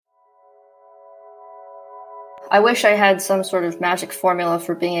I wish I had some sort of magic formula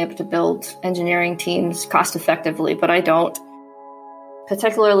for being able to build engineering teams cost effectively, but I don't.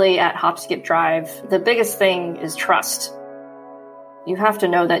 Particularly at HopSkipDrive, the biggest thing is trust. You have to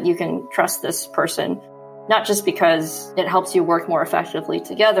know that you can trust this person, not just because it helps you work more effectively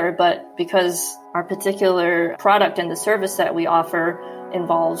together, but because our particular product and the service that we offer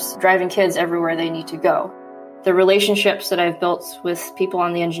involves driving kids everywhere they need to go. The relationships that I've built with people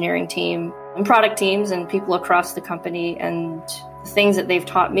on the engineering team and product teams and people across the company and the things that they've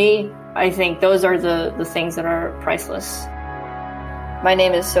taught me, I think those are the things that are priceless. My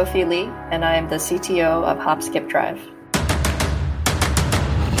name is Sophy Lee, and I am the CTO of HopSkipDrive.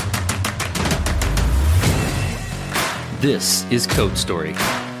 This is Code Story,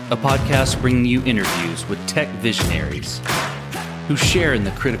 a podcast bringing you interviews with tech visionaries who share in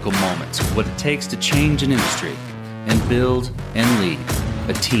the critical moments of what it takes to change an industry and build and lead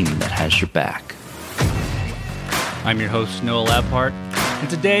a team that has your back. I'm your host, Noah Labhart, and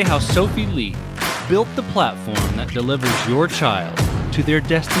today how Sophy Lee built the platform that delivers your child to their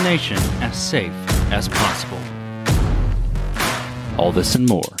destination as safe as possible. All this and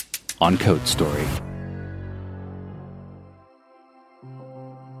more on Code Story.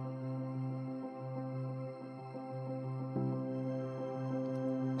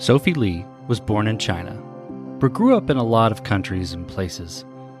 Sophy Lee was born in China, but grew up in a lot of countries and places.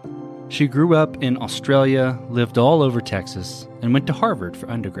 She grew up in Australia, lived all over Texas, and went to Harvard for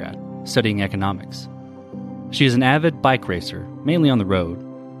undergrad, studying economics. She is an avid bike racer, mainly on the road,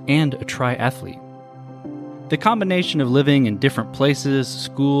 and a triathlete. The combination of living in different places,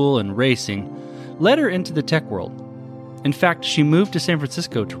 school, and racing led her into the tech world. In fact, she moved to San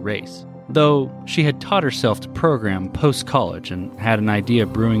Francisco to race, though she had taught herself to program post-college and had an idea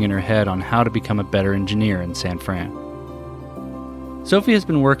brewing in her head on how to become a better engineer in San Fran. Sophy has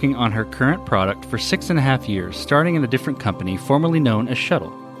been working on her current product for 6.5 years, starting in a different company formerly known as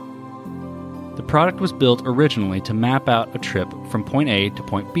Shuttle. The product was built originally to map out a trip from point A to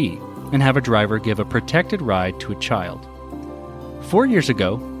point B and have a driver give a protected ride to a child. 4 years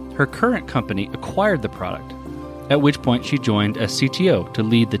ago, her current company acquired the product, at which point she joined as CTO to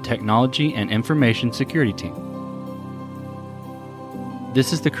lead the technology and information security team.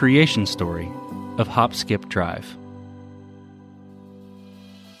 This is the creation story of HopSkipDrive.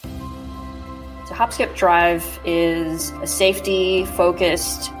 So HopSkipDrive is a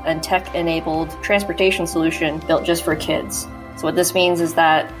safety-focused and tech-enabled transportation solution built just for kids. So what this means is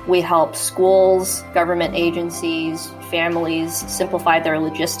that we help schools, government agencies, families simplify their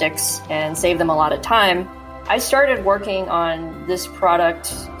logistics and save them a lot of time. I started working on this product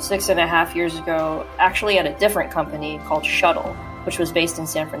 6.5 years ago, actually at a different company called Shuttle, which was based in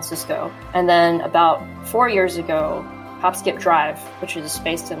San Francisco. And then about 4 years ago, HopSkipDrive, which is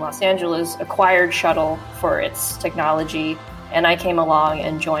based in Los Angeles, acquired Shuttle for its technology, and I came along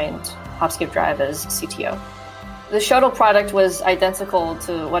and joined HopSkipDrive as CTO. The Shuttle product was identical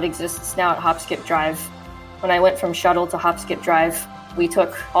to what exists now at HopSkipDrive. When I went from Shuttle to HopSkipDrive, we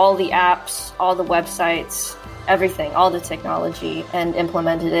took all the apps, all the websites, everything, all the technology, and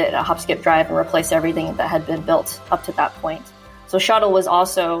implemented it at HopSkipDrive and replaced everything that had been built up to that point. So Shuttle was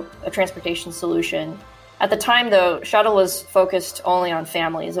also a transportation solution. At the time, though, Shuttle was focused only on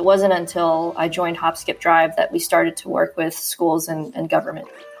families. It wasn't until I joined HopSkipDrive that we started to work with schools and government.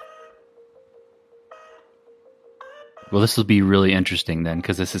 Well, this will be really interesting then,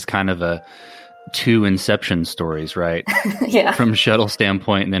 because this is kind of a two inception stories, right? Yeah. From Shuttle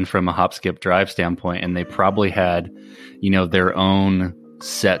standpoint and then from a HopSkipDrive standpoint. And they probably had, their own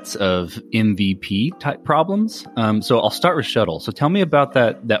sets of MVP type problems. So I'll start with Shuttle. So tell me about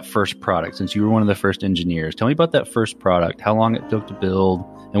that first product, since you were one of the first engineers. Tell me about that first product, how long it took to build,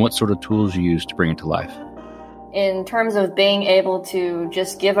 and what sort of tools you used to bring it to life. In terms of being able to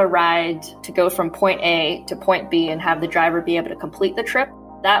just give a ride to go from point A to point B and have the driver be able to complete the trip,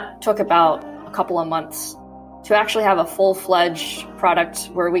 that took about a couple of months. To actually have a full-fledged product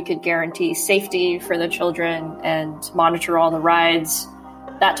where we could guarantee safety for the children and monitor all the rides,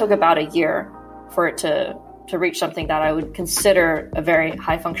 that took about a year for it to reach something that I would consider a very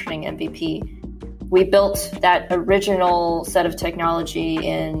high-functioning MVP. We built that original set of technology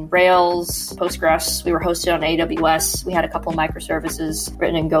in Rails, Postgres. We were hosted on AWS. We had a couple microservices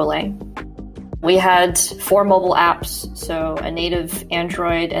written in Golang. We had 4 mobile apps, so a native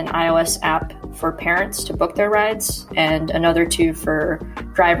Android and iOS app for parents to book their rides, and another 2 for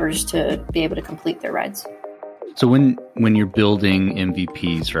drivers to be able to complete their rides. So when you're building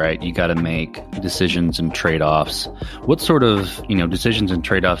MVPs, right, you got to make decisions and trade-offs. What sort of, decisions and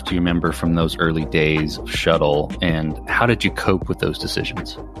trade-offs do you remember from those early days of Shuttle, and how did you cope with those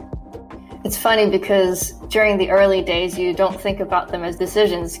decisions? It's funny because during the early days, you don't think about them as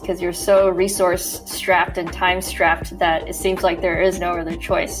decisions because you're so resource strapped and time strapped that it seems like there is no other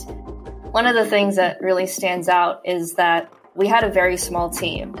choice. One of the things that really stands out is that we had a very small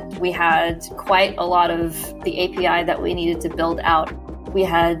team. We had quite a lot of the API that we needed to build out. We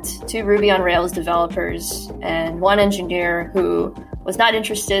had 2 Ruby on Rails developers and 1 engineer who was not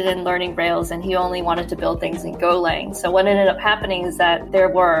interested in learning Rails, and he only wanted to build things in Golang. So what ended up happening is that there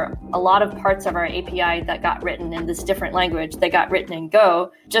were a lot of parts of our API that got written in this different language that got written in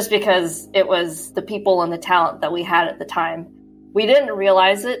Go, just because it was the people and the talent that we had at the time. We didn't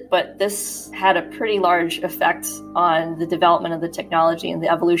realize it, but this had a pretty large effect on the development of the technology and the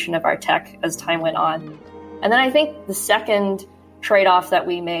evolution of our tech as time went on. And then I think the second trade-off that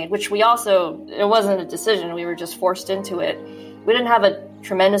we made, which it wasn't a decision, we were just forced into it. We didn't have a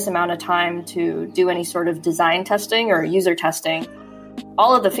tremendous amount of time to do any sort of design testing or user testing.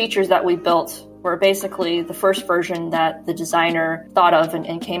 All of the features that we built were basically the first version that the designer thought of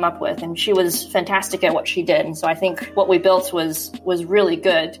and came up with. And she was fantastic at what she did. And so I think what we built was really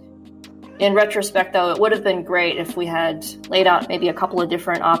good. In retrospect, though, it would have been great if we had laid out maybe a couple of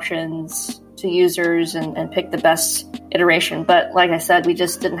different options to users and picked the best iteration. But like I said, we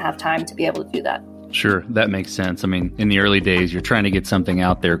just didn't have time to be able to do that. Sure, that makes sense. I mean, in the early days, you're trying to get something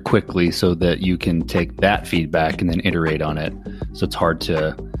out there quickly so that you can take that feedback and then iterate on it. So it's hard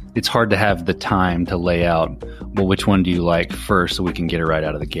to have the time to lay out, well, which one do you like first so we can get it right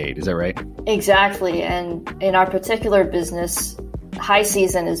out of the gate. Is that right? Exactly. And in our particular business, high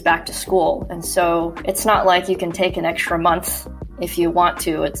season is back to school. And so it's not like you can take an extra month if you want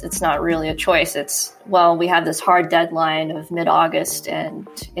to. It's not really a choice. We have this hard deadline of mid-August, and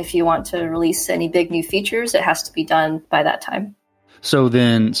if you want to release any big new features, it has to be done by that time. So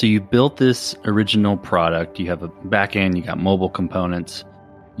you built this original product, you have a back end, you got mobile components,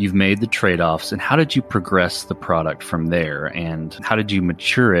 you've made the trade-offs, and how did you progress the product from there? And how did you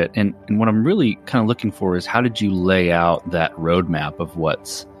mature it? And what I'm really kind of looking for is how did you lay out that roadmap of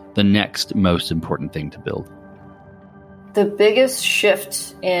what's the next most important thing to build? The biggest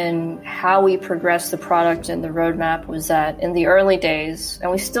shift in how we progress the product and the roadmap was that in the early days,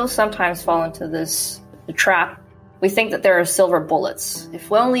 and we still sometimes fall into the trap, we think that there are silver bullets. If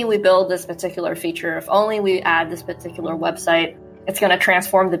only we build this particular feature, if only we add this particular website, it's going to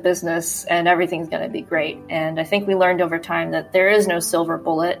transform the business and everything's going to be great. And I think we learned over time that there is no silver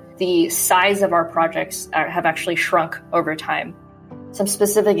bullet. The size of our projects have actually shrunk over time. Some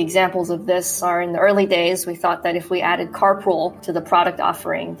specific examples of this are in the early days, we thought that if we added carpool to the product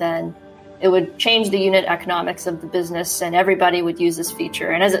offering, then it would change the unit economics of the business and everybody would use this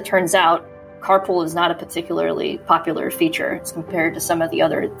feature. And as it turns out, carpool is not a particularly popular feature as compared to some of the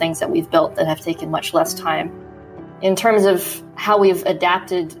other things that we've built that have taken much less time. In terms of how we've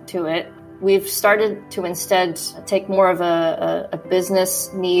adapted to it, we've started to instead take more of a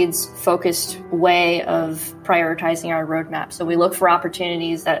business needs focused way of prioritizing our roadmap. So we look for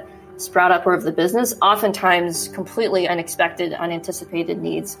opportunities that sprout up of the business, oftentimes completely unexpected, unanticipated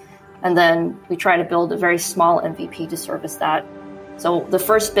needs. And then we try to build a very small MVP to service that. So the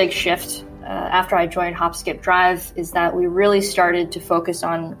first big shift after I joined HopSkipDrive is that we really started to focus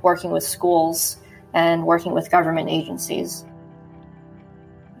on working with schools and working with government agencies.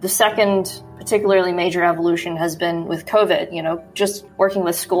 The second particularly major evolution has been with COVID, just working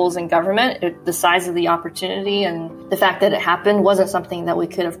with schools and government. The size of the opportunity and the fact that it happened wasn't something that we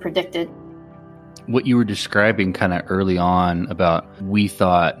could have predicted. What you were describing kind of early on about we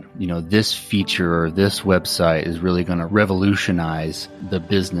thought, this feature or this website is really going to revolutionize the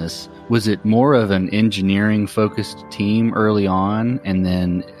business. Was it more of an engineering focused team early on? And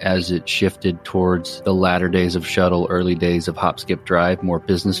then as it shifted towards the latter days of Shuttle, early days of HopSkipDrive, more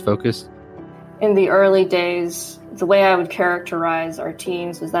business focused? In the early days, the way I would characterize our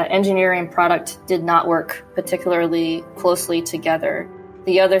teams was that engineering and product did not work particularly closely together.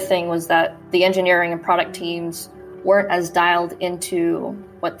 The other thing was that the engineering and product teams weren't as dialed into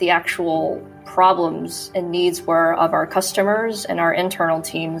what the actual problems and needs were of our customers and our internal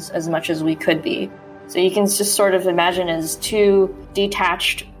teams as much as we could be. So you can just sort of imagine as 2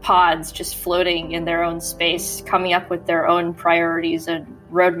 detached pods just floating in their own space, coming up with their own priorities and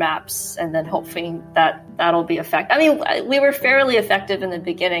roadmaps, and then hoping that that'll be effective. I mean, we were fairly effective in the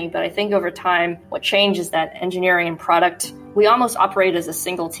beginning, but I think over time, what changed is that engineering and product, we almost operate as a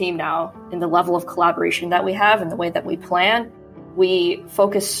single team now in the level of collaboration that we have and the way that we plan. We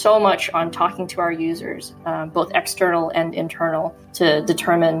focus so much on talking to our users, both external and internal, to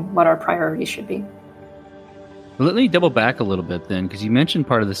determine what our priorities should be. Well, let me double back a little bit then, because you mentioned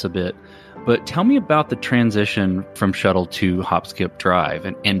part of this a bit. But tell me about the transition from Shuttle to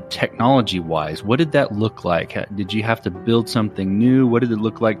HopSkipDrive and technology-wise. What did that look like? Did you have to build something new? What did it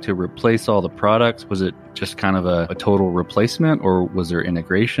look like to replace all the products? Was it just kind of a total replacement, or was there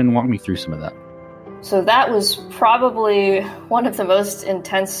integration? Walk me through some of that. So that was probably one of the most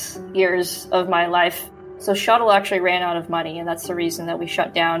intense years of my life. So Shuttle actually ran out of money, and that's the reason that we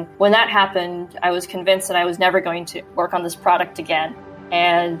shut down. When that happened, I was convinced that I was never going to work on this product again.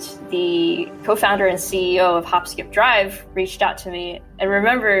 And the co-founder and CEO of HopSkipDrive reached out to me. And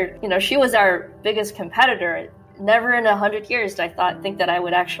remember, she was our biggest competitor. Never in 100 years did I think that I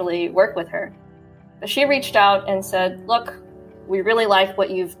would actually work with her. But she reached out and said, look, we really like what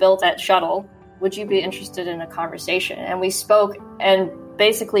you've built at Shuttle. Would you be interested in a conversation? And we spoke, and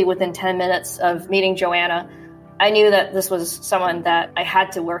basically within 10 minutes of meeting Joanna, I knew that this was someone that I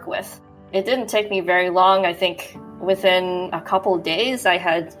had to work with. It didn't take me very long. I think within a couple of days, I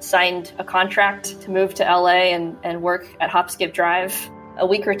had signed a contract to move to LA and work at HopSkipDrive. A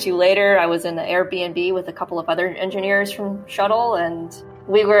week or two later, I was in an Airbnb with a couple of other engineers from Shuttle, and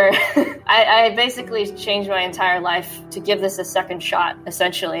we were, I basically changed my entire life to give this a second shot,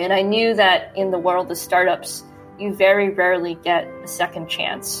 essentially. And I knew that in the world of startups, you very rarely get a second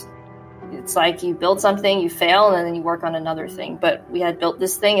chance. It's like you build something, you fail, and then you work on another thing. But we had built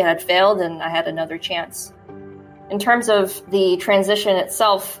this thing, it had failed, and I had another chance. In terms of the transition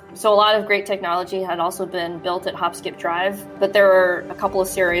itself, so a lot of great technology had also been built at HopSkipDrive, but there were a couple of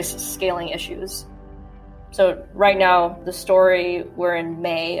serious scaling issues. So right now, the story, we're in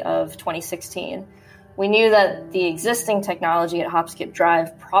May of 2016. We knew that the existing technology at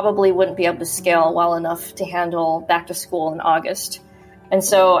HopSkipDrive probably wouldn't be able to scale well enough to handle back to school in August. And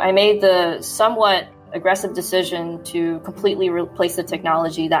so I made the somewhat aggressive decision to completely replace the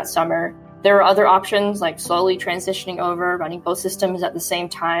technology that summer. There were other options like slowly transitioning over, running both systems at the same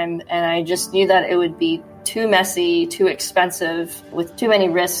time. And I just knew that it would be too messy, too expensive, with too many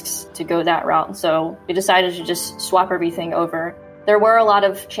risks to go that route. So we decided to just swap everything over. There were a lot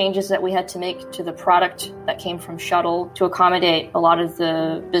of changes that we had to make to the product that came from Shuttle to accommodate a lot of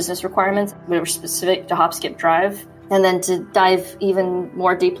the business requirements that were specific to HopSkipDrive. And then to dive even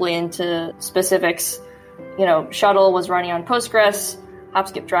more deeply into specifics, Shuttle was running on Postgres,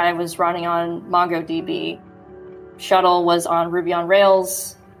 HopSkipDrive was running on MongoDB, Shuttle was on Ruby on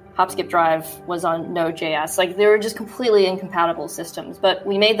Rails, HopSkipDrive was on Node.js. Like, they were just completely incompatible systems. But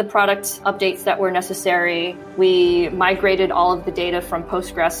we made the product updates that were necessary. We migrated all of the data from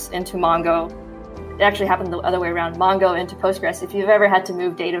Postgres into Mongo. It actually happened the other way around, Mongo into Postgres. If you've ever had to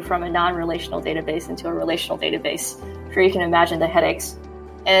move data from a non-relational database into a relational database, I'm sure you can imagine the headaches.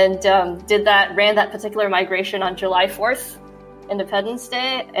 And ran that particular migration on July 4th, Independence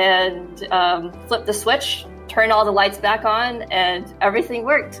Day, and flipped the switch, turned all the lights back on, and everything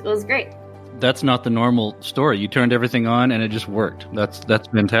worked. It was great. That's not the normal story. You turned everything on and it just worked. That's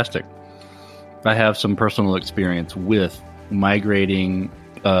fantastic. I have some personal experience with migrating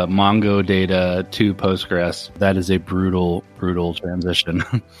Mongo data to Postgres. That is a brutal transition.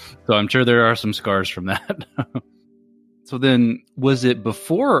 So I'm sure there are some scars from that. So then, was it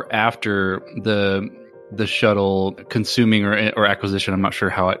before or after the Shuttle consuming or acquisition? I'm not sure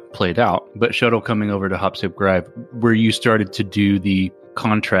how it played out, but Shuttle coming over to HopSkipDrive, where you started to do the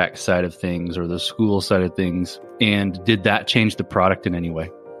contract side of things or the school side of things, and did that change the product in any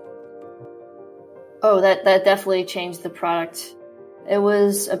way? Oh, that definitely changed the product. It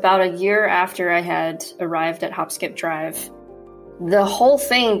was about a year after I had arrived at HopSkipDrive. The whole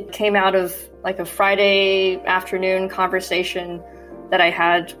thing came out of like a Friday afternoon conversation that I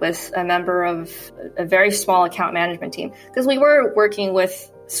had with a member of a very small account management team. Because we were working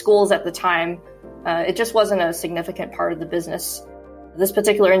with schools at the time. It just wasn't a significant part of the business. This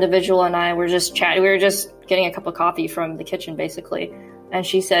particular individual and I were just chatting. We were just getting a cup of coffee from the kitchen, basically. And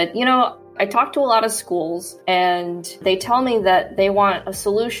she said, I talk to a lot of schools and they tell me that they want a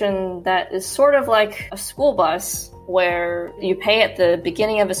solution that is sort of like a school bus where you pay at the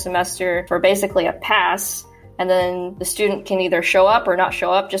beginning of a semester for basically a pass, and then the student can either show up or not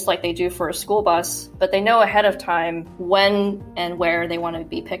show up, just like they do for a school bus, but they know ahead of time when and where they want to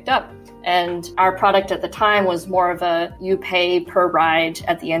be picked up. And our product at the time was more of a you pay per ride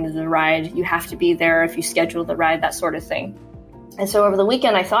at the end of the ride. You have to be there if you schedule the ride, that sort of thing. And so over the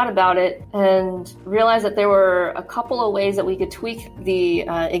weekend, I thought about it and realized that there were a couple of ways that we could tweak the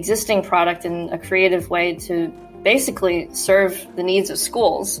existing product in a creative way to basically serve the needs of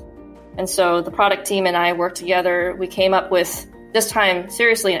schools. And so the product team and I worked together. We came up with, this time,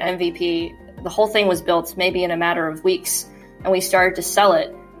 seriously, an MVP. The whole thing was built maybe in a matter of weeks, and we started to sell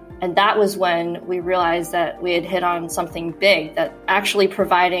it. And that was when we realized that we had hit on something big, that actually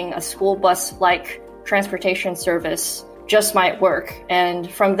providing a school bus-like transportation service just might work. And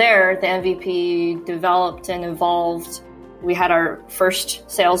from there, the MVP developed and evolved. We had our first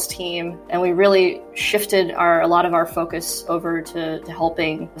sales team, and we really shifted a lot of our focus over to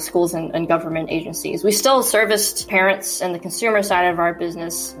helping schools and government agencies. We still serviced parents and the consumer side of our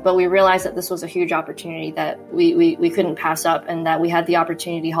business, but we realized that this was a huge opportunity that we couldn't pass up, and that we had the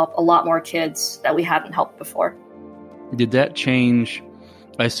opportunity to help a lot more kids that we hadn't helped before. Did that change?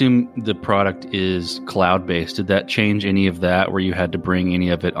 I assume the product is cloud-based. Did that change any of that, where you had to bring any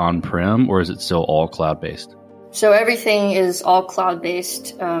of it on-prem, or is it still all cloud-based? So everything is all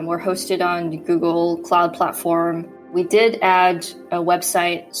cloud-based. We're hosted on the Google Cloud Platform. We did add a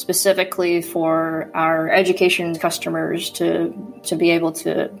website specifically for our education customers to be able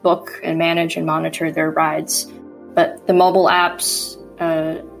to book and manage and monitor their rides. But the mobile apps,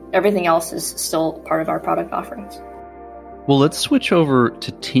 everything else is still part of our product offerings. Well, let's switch over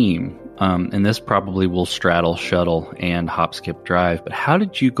to team. And this probably will straddle Shuttle and HopSkipDrive, but how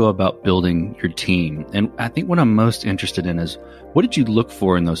did you go about building your team? And I think what I'm most interested in is, what did you look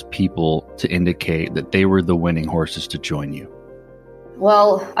for in those people to indicate that they were the winning horses to join you?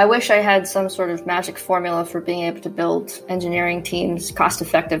 Well, I wish I had some sort of magic formula for being able to build engineering teams cost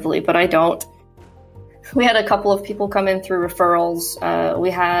effectively, but I don't. We had a couple of people come in through referrals. We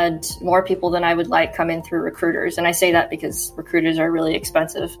had more people than I would like come in through recruiters. And I say that because recruiters are really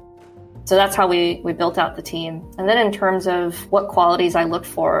expensive. So that's how we built out the team. And then in terms of what qualities I looked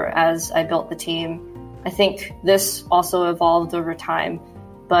for as I built the team, I think this also evolved over time.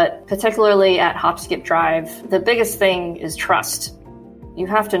 But particularly at HopSkipDrive, the biggest thing is trust. You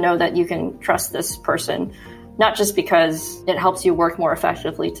have to know that you can trust this person, not just because it helps you work more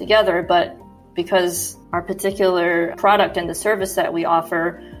effectively together, but because our particular product and the service that we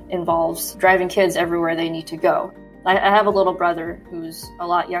offer involves driving kids everywhere they need to go. I have a little brother who's a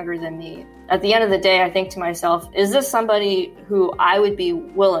lot younger than me. At the end of the day, I think to myself, is this somebody who I would be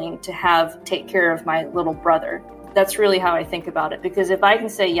willing to have take care of my little brother? That's really how I think about it. Because if I can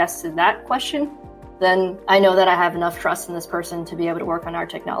say yes to that question, then I know that I have enough trust in this person to be able to work on our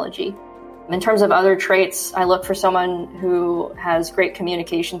technology. In terms of other traits, I look for someone who has great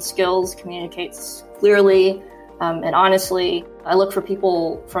communication skills, communicates clearly, and honestly. I look for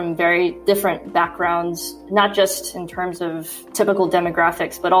people from very different backgrounds, not just in terms of typical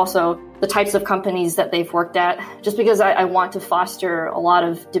demographics, but also the types of companies that they've worked at, just because I want to foster a lot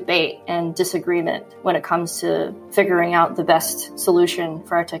of debate and disagreement when it comes to figuring out the best solution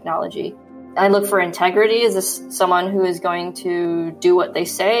for our technology. I look for integrity. Is this someone who is going to do what they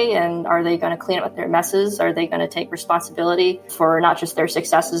say, and are they going to clean up their messes? Are they going to take responsibility for not just their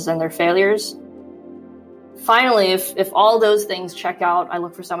successes and their failures? Finally, if all those things check out, I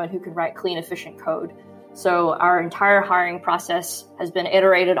look for someone who can write clean, efficient code. So our entire hiring process has been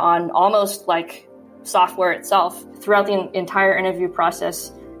iterated on almost like software itself. Throughout the entire interview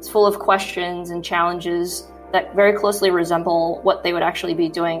process, it's full of questions and challenges that very closely resemble what they would actually be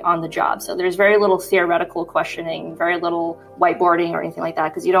doing on the job. So there's very little theoretical questioning, very little whiteboarding or anything like that,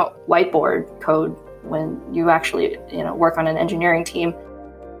 because you don't whiteboard code when you actually work on an engineering team.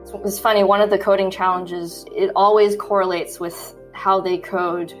 It's funny, one of the coding challenges, it always correlates with how they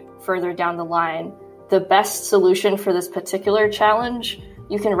code further down the line. The best solution for this particular challenge,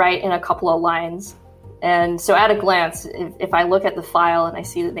 you can write in a couple of lines. And so at a glance, if I look at the file and I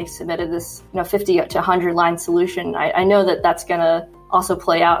see that they've submitted this 50 to 100 line solution, I know that that's going to also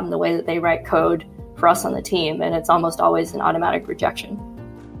play out in the way that they write code for us on the team. And it's almost always an automatic rejection.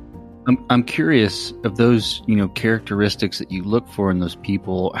 I'm curious of those, characteristics that you look for in those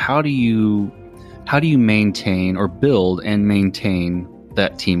people. How do you maintain or build and maintain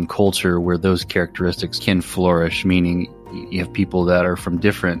that team culture where those characteristics can flourish? Meaning you have people that are from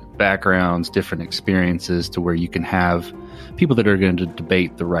different backgrounds, different experiences, to where you can have people that are going to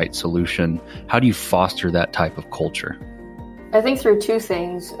debate the right solution. How do you foster that type of culture? I think through two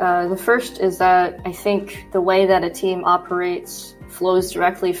things. The first is that I think the way that a team operates flows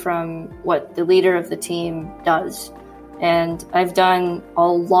directly from what the leader of the team does. And I've done a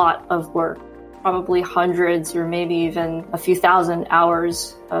lot of work, probably hundreds or maybe even a few thousand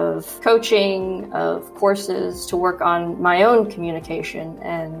hours of coaching, of courses to work on my own communication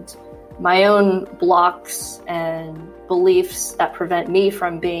and my own blocks and beliefs that prevent me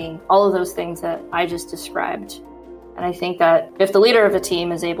from being all of those things that I just described. And I think that if the leader of a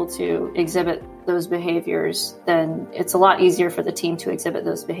team is able to exhibit those behaviors, then it's a lot easier for the team to exhibit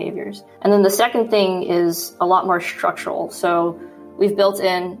those behaviors. And then the second thing is a lot more structural. So we've built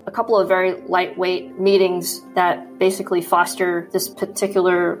in a couple of very lightweight meetings that basically foster this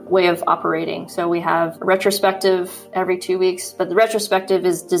particular way of operating. So we have a retrospective every 2 weeks, but the retrospective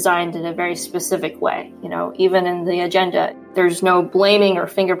is designed in a very specific way. Even in the agenda, there's no blaming or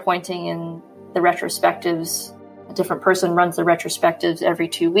finger pointing in the retrospectives. A different person runs the retrospectives every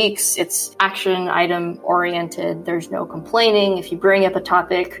 2 weeks. It's action item oriented. There's no complaining. If you bring up a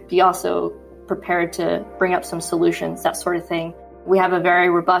topic, be also prepared to bring up some solutions, that sort of thing. We have a very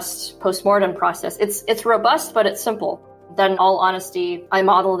robust postmortem process. It's robust, but it's simple. Then in all honesty, I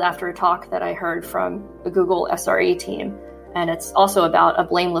modeled after a talk that I heard from the Google SRE team. And it's also about a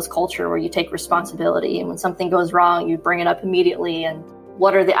blameless culture where you take responsibility. And when something goes wrong, you bring it up immediately. And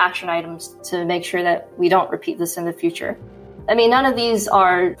what are the action items to make sure that we don't repeat this in the future? I mean, none of these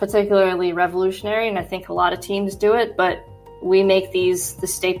are particularly revolutionary, and I think a lot of teams do it, but we make these the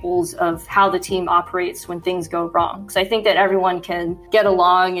staples of how the team operates when things go wrong. Because I think that everyone can get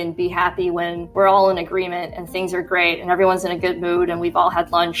along and be happy when we're all in agreement and things are great and everyone's in a good mood and we've all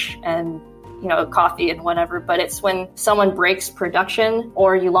had lunch and coffee and whatever. But it's when someone breaks production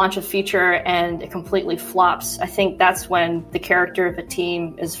or you launch a feature and it completely flops, I think that's when the character of a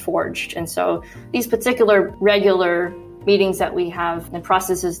team is forged. And so these particular regular meetings that we have and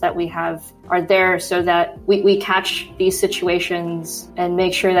processes that we have are there so that we catch these situations and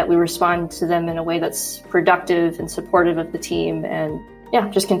make sure that we respond to them in a way that's productive and supportive of the team, and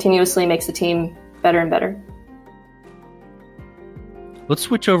just continuously makes the team better and better. Let's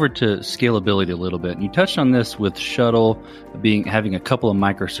switch over to scalability a little bit. You touched on this with Shuttle having a couple of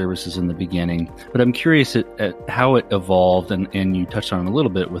microservices in the beginning, but I'm curious at how it evolved, and you touched on it a little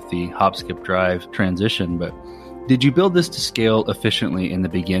bit with the HopSkipDrive transition, but did you build this to scale efficiently in the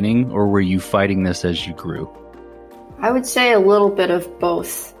beginning, or were you fighting this as you grew? I would say a little bit of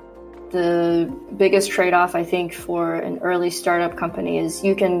both. The biggest trade-off, I think, for an early startup company is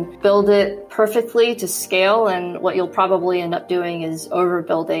you can build it perfectly to scale, and what you'll probably end up doing is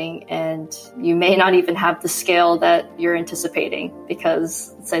overbuilding, and you may not even have the scale that you're anticipating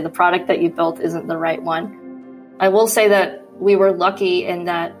because, let's say, the product that you built isn't the right one. I will say that we were lucky in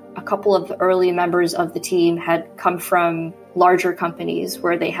that a couple of the early members of the team had come from larger companies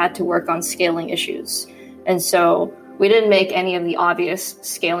where they had to work on scaling issues. And so we didn't make any of the obvious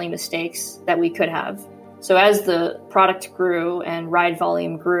scaling mistakes that we could have. So as the product grew and ride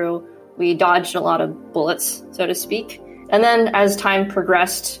volume grew, we dodged a lot of bullets, so to speak. And then as time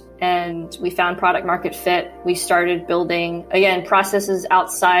progressed and we found product market fit, we started building, again, processes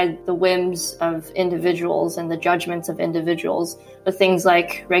outside the whims of individuals and the judgments of individuals. But things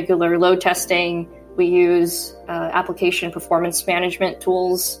like regular load testing, we use application performance management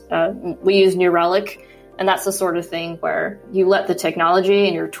tools, we use New Relic. And that's the sort of thing where you let the technology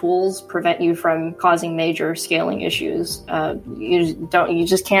and your tools prevent you from causing major scaling issues. You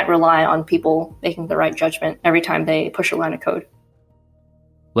just can't rely on people making the right judgment every time they push a line of code.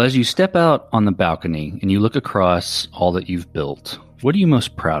 Well, as you step out on the balcony and you look across all that you've built, what are you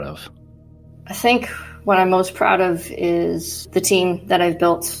most proud of? I think what I'm most proud of is the team that I've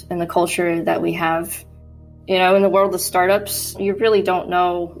built and the culture that we have. In the world of startups, you really don't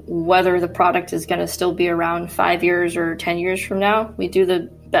know whether the product is going to still be around 5 years or 10 years from now. We do the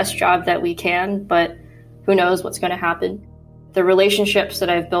best job that we can, but who knows what's going to happen. The relationships that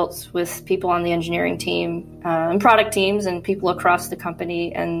I've built with people on the engineering team and product teams and people across the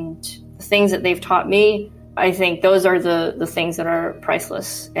company and the things that they've taught me, I think those are the things that are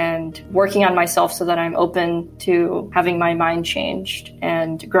priceless. And working on myself so that I'm open to having my mind changed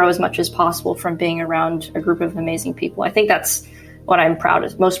and grow as much as possible from being around a group of amazing people. I think that's what I'm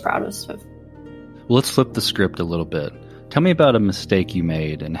most proudest of. Well, let's flip the script a little bit. Tell me about a mistake you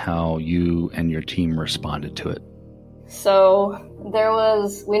made and how you and your team responded to it. So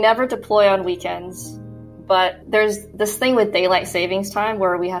we never deploy on weekends. But there's this thing with daylight savings time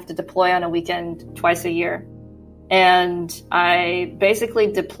where we have to deploy on a weekend twice a year. And I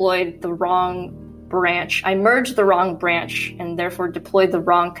basically deployed the wrong branch. I merged the wrong branch and therefore deployed the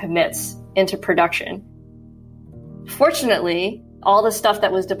wrong commits into production. Fortunately, all the stuff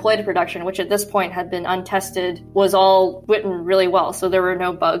that was deployed to production, which at this point had been untested, was all written really well. So there were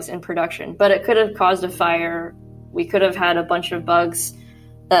no bugs in production. But it could have caused a fire. We could have had a bunch of bugs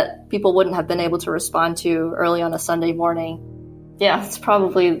that people wouldn't have been able to respond to early on a Sunday morning. Yeah, it's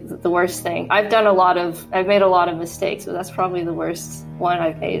probably the worst thing. I've made a lot of mistakes, so that's probably the worst one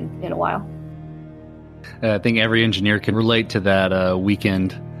I've made in a while. I think every engineer can relate to that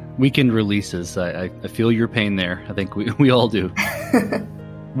weekend releases. I feel your pain there. I think we all do.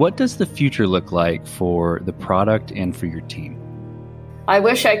 What does the future look like for the product and for your team? I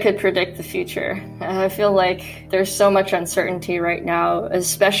wish I could predict the future. I feel like there's so much uncertainty right now,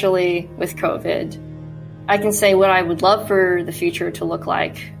 especially with COVID. I can say what I would love for the future to look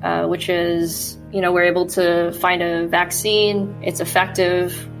like, which is, we're able to find a vaccine, it's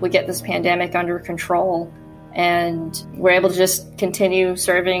effective, we get this pandemic under control, and we're able to just continue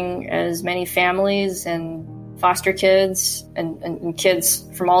serving as many families and foster kids and kids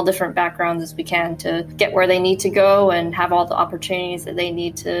from all different backgrounds as we can to get where they need to go and have all the opportunities that they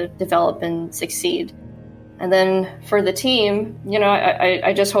need to develop and succeed. And then for the team,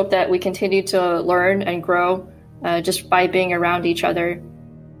 I just hope that we continue to learn and grow just by being around each other.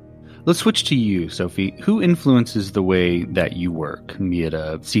 Let's switch to you, Sophy. Who influences the way that you work, be it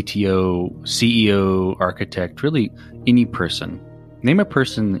a CTO, CEO, architect, really any person? Name a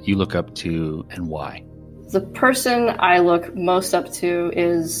person that you look up to and why. The person I look most up to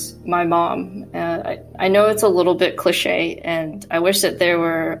is my mom. I know it's a little bit cliche, and I wish that there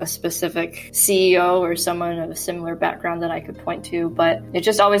were a specific CEO or someone of a similar background that I could point to, but it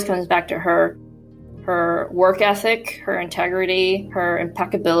just always comes back to her. Her work ethic, her integrity, her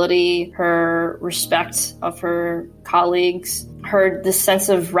impeccability, her respect of her colleagues, this sense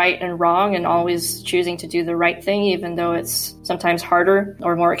of right and wrong and always choosing to do the right thing, even though it's sometimes harder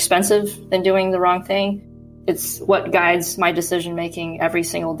or more expensive than doing the wrong thing. It's what guides my decision-making every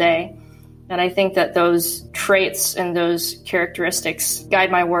single day. And I think that those traits and those characteristics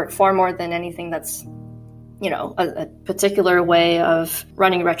guide my work far more than anything that's a particular way of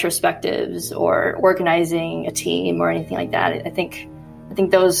running retrospectives or organizing a team or anything like that. I think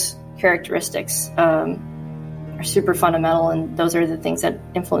those characteristics are super fundamental, and those are the things that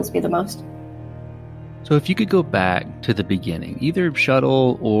influence me the most. So if you could go back to the beginning, either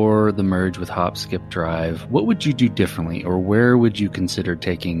Shuttle or the merge with HopSkipDrive, what would you do differently, or where would you consider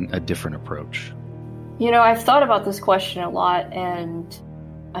taking a different approach? I've thought about this question a lot, and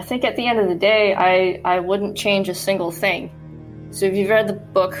I think at the end of the day, I wouldn't change a single thing. So if you've read the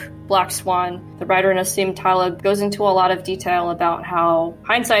book Black Swan, the writer Nassim Taleb goes into a lot of detail about how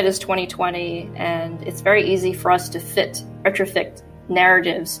hindsight is 20/20, and it's very easy for us to retrofit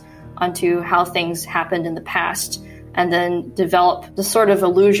narratives onto how things happened in the past, and then develop the sort of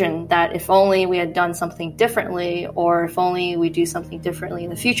illusion that if only we had done something differently, or if only we do something differently in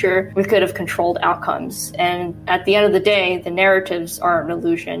the future, we could have controlled outcomes. And at the end of the day, the narratives are an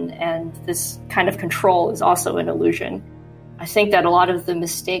illusion, and this kind of control is also an illusion. I think that a lot of the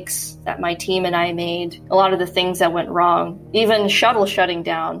mistakes that my team and I made, a lot of the things that went wrong, even Shuttle shutting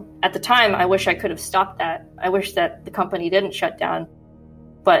down, at the time, I wish I could have stopped that. I wish that the company didn't shut down.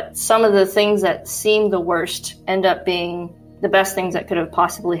 But some of the things that seem the worst end up being the best things that could have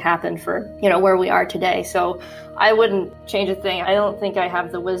possibly happened for, where we are today. So I wouldn't change a thing. I don't think I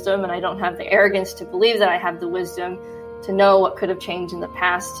have the wisdom, and I don't have the arrogance to believe that I have the wisdom to know what could have changed in the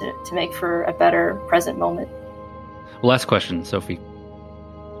past to make for a better present moment. Last question, Sophy.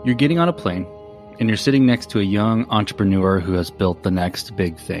 You're getting on a plane, and you're sitting next to a young entrepreneur who has built the next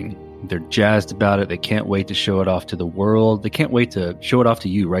big thing. They're jazzed about it. They can't wait to show it off to the world. They can't wait to show it off to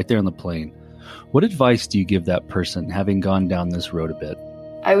you right there on the plane. What advice do you give that person, having gone down this road a bit?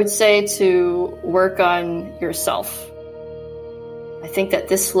 I would say to work on yourself. I think that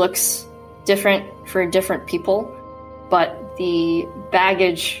this looks different for different people, but the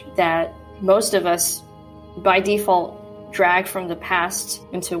baggage that most of us by default drag from the past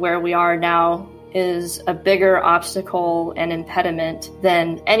into where we are now is a bigger obstacle and impediment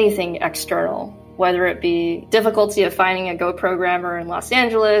than anything external, whether it be difficulty of finding a Go programmer in Los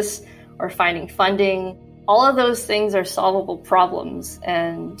Angeles or finding funding. All of those things are solvable problems,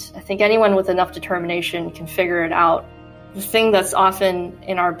 and I think anyone with enough determination can figure it out. The thing that's often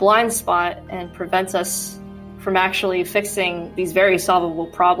in our blind spot and prevents us from actually fixing these very solvable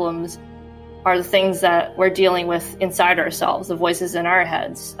problems are the things that we're dealing with inside ourselves, the voices in our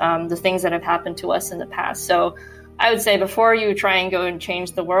heads, the things that have happened to us in the past. So I would say before you try and go and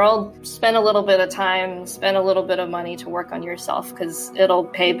change the world, spend a little bit of time, spend a little bit of money to work on yourself, because it'll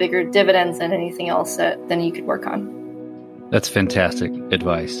pay bigger dividends than anything else than you could work on. That's fantastic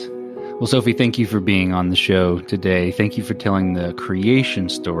advice. Well, Sophy, thank you for being on the show today. Thank you for telling the creation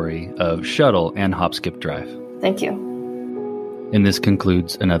story of Shuttle and HopSkipDrive. Thank you. And this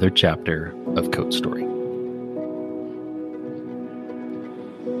concludes another chapter of Code Story.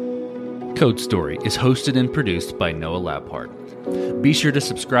 Code Story is hosted and produced by Noah Labhart. Be sure to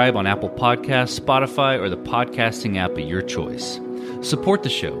subscribe on Apple Podcasts, Spotify, or the podcasting app of your choice. Support the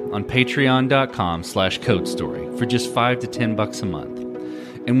show on patreon.com/codestory for just $5 to $10 a month.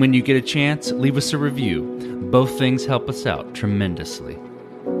 And when you get a chance, leave us a review. Both things help us out tremendously.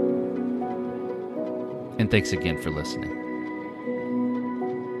 And thanks again for listening.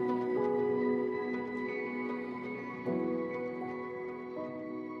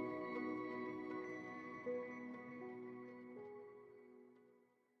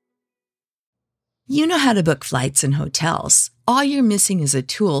 You know how to book flights and hotels. All you're missing is a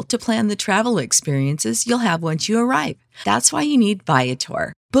tool to plan the travel experiences you'll have once you arrive. That's why you need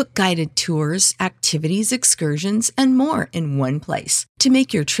Viator. Book guided tours, activities, excursions, and more in one place to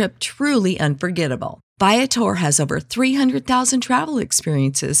make your trip truly unforgettable. Viator has over 300,000 travel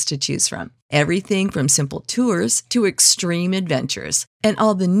experiences to choose from. Everything from simple tours to extreme adventures and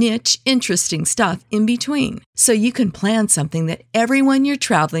all the niche, interesting stuff in between. So you can plan something that everyone you're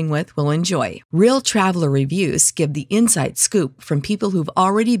traveling with will enjoy. Real traveler reviews give the inside scoop from people who've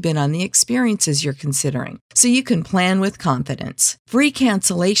already been on the experiences you're considering. So you can plan with confidence. Free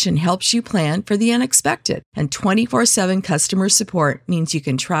cancellation helps you plan for the unexpected. And 24/7 customer support means you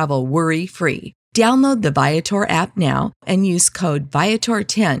can travel worry-free. Download the Viator app now and use code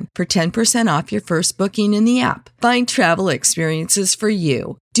Viator10 for 10% off your first booking in the app. Find travel experiences for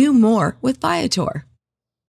you. Do more with Viator.